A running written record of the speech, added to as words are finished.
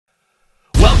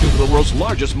the world's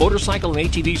largest motorcycle and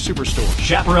ATV superstore,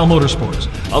 Chaparral Motorsports,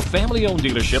 a family-owned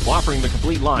dealership offering the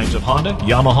complete lines of Honda,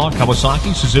 Yamaha,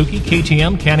 Kawasaki, Suzuki,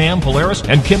 KTM, Can-Am, Polaris,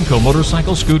 and Kymco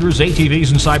motorcycles, scooters,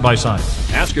 ATVs, and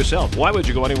side-by-sides. Ask yourself, why would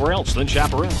you go anywhere else than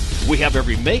Chaparral? We have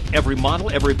every make, every model,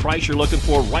 every price you're looking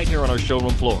for right here on our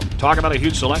showroom floor. Talk about a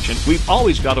huge selection. We've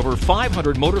always got over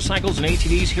 500 motorcycles and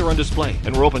ATVs here on display,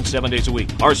 and we're open 7 days a week.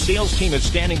 Our sales team is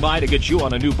standing by to get you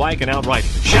on a new bike and out riding.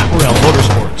 Chaparral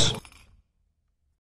Motorsports.